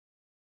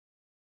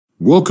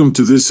Welcome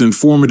to this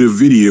informative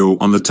video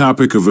on the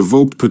topic of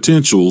evoked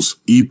potentials,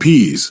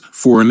 EPs,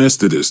 for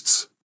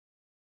anesthetists.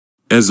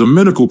 As a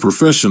medical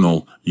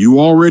professional, you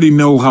already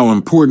know how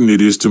important it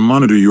is to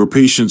monitor your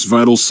patient's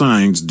vital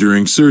signs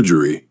during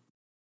surgery.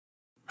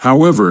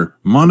 However,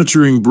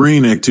 monitoring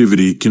brain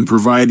activity can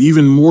provide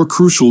even more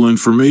crucial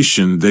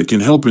information that can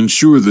help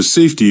ensure the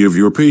safety of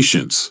your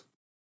patients.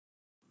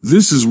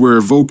 This is where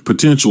evoked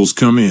potentials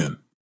come in.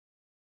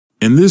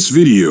 In this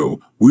video,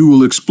 we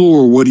will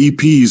explore what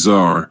EPs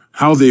are,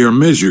 how they are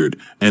measured,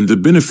 and the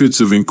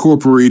benefits of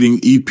incorporating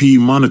EP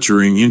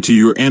monitoring into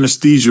your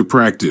anesthesia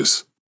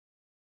practice.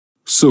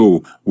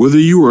 So, whether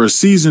you are a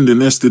seasoned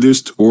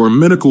anesthetist or a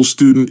medical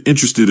student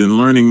interested in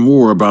learning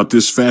more about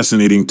this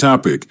fascinating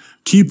topic,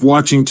 keep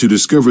watching to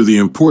discover the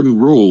important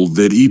role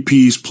that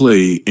EPs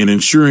play in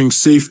ensuring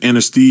safe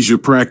anesthesia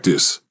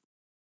practice.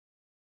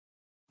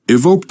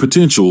 Evoked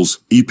potentials,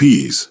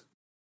 EPs.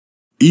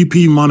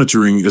 EP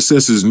monitoring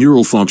assesses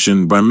neural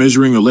function by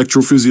measuring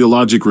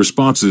electrophysiologic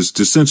responses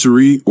to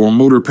sensory or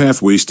motor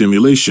pathway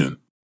stimulation.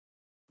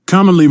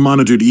 Commonly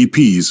monitored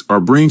EPs are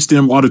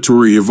brainstem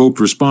auditory evoked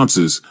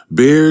responses,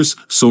 BERS,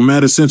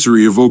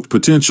 somatosensory evoked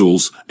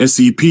potentials,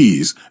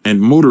 SEPs,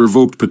 and motor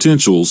evoked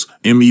potentials,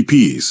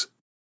 MEPs.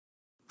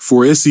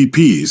 For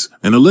SEPs,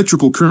 an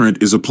electrical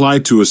current is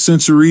applied to a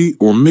sensory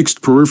or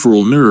mixed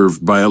peripheral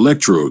nerve by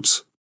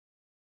electrodes.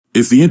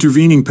 If the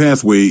intervening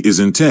pathway is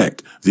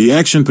intact, the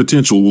action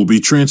potential will be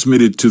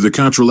transmitted to the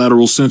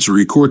contralateral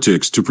sensory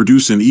cortex to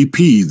produce an EP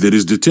that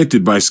is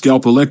detected by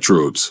scalp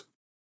electrodes.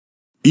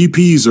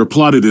 EPs are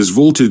plotted as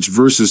voltage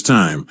versus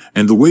time,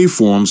 and the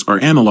waveforms are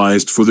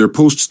analyzed for their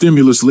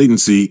post-stimulus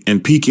latency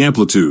and peak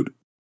amplitude.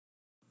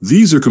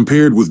 These are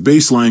compared with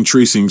baseline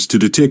tracings to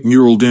detect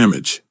neural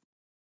damage.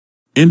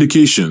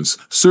 Indications: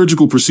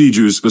 surgical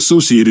procedures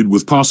associated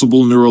with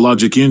possible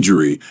neurologic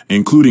injury,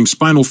 including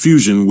spinal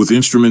fusion with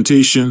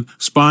instrumentation,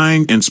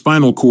 spine and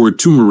spinal cord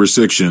tumor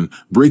resection,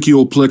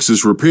 brachial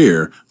plexus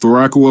repair,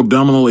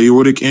 thoracoabdominal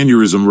aortic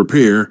aneurysm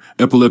repair,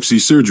 epilepsy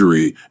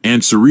surgery,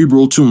 and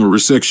cerebral tumor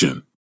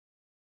resection.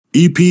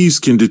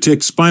 EPs can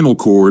detect spinal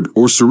cord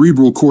or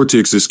cerebral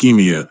cortex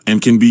ischemia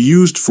and can be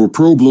used for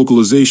probe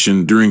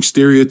localization during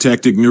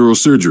stereotactic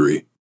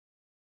neurosurgery.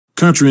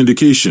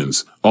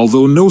 Contraindications: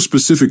 although no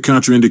specific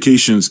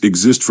contraindications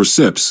exist for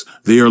SEPs,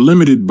 they are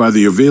limited by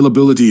the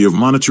availability of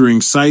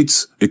monitoring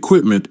sites,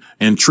 equipment,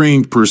 and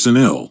trained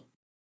personnel.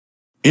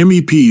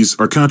 MEPs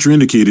are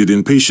contraindicated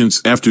in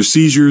patients after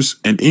seizures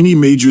and any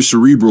major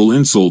cerebral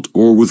insult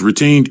or with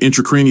retained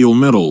intracranial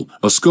metal,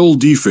 a skull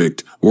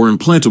defect, or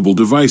implantable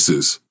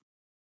devices.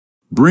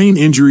 Brain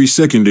injury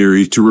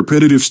secondary to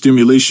repetitive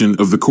stimulation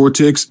of the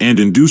cortex and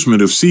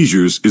inducement of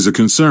seizures is a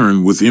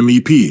concern with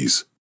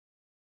MEPs.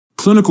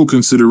 Clinical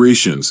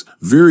considerations: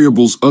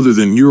 variables other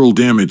than neural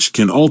damage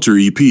can alter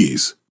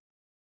EPs.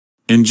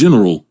 In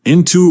general,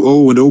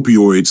 N2O and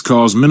opioids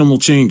cause minimal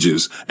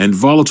changes, and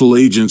volatile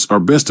agents are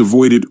best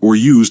avoided or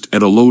used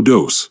at a low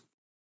dose.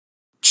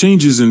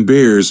 Changes in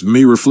BERS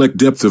may reflect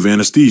depth of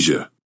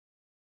anesthesia.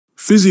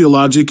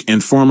 Physiologic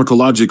and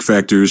pharmacologic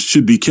factors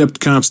should be kept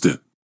constant.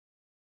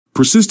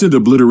 Persistent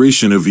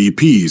obliteration of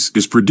EPs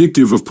is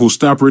predictive of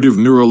postoperative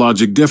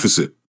neurologic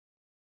deficit.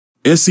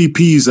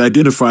 SEPs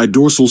identify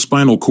dorsal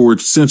spinal cord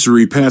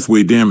sensory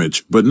pathway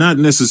damage, but not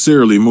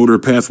necessarily motor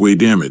pathway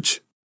damage.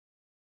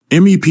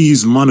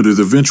 MEPs monitor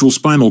the ventral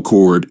spinal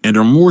cord and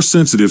are more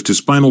sensitive to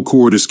spinal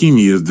cord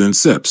ischemia than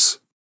SEPs.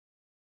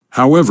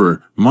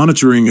 However,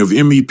 monitoring of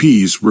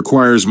MEPs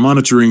requires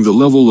monitoring the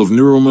level of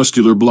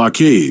neuromuscular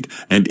blockade,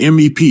 and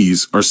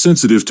MEPs are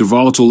sensitive to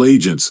volatile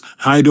agents,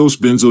 high-dose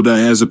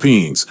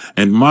benzodiazepines,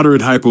 and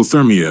moderate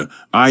hypothermia,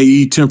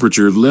 i.e.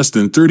 temperature less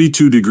than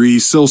 32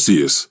 degrees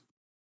Celsius.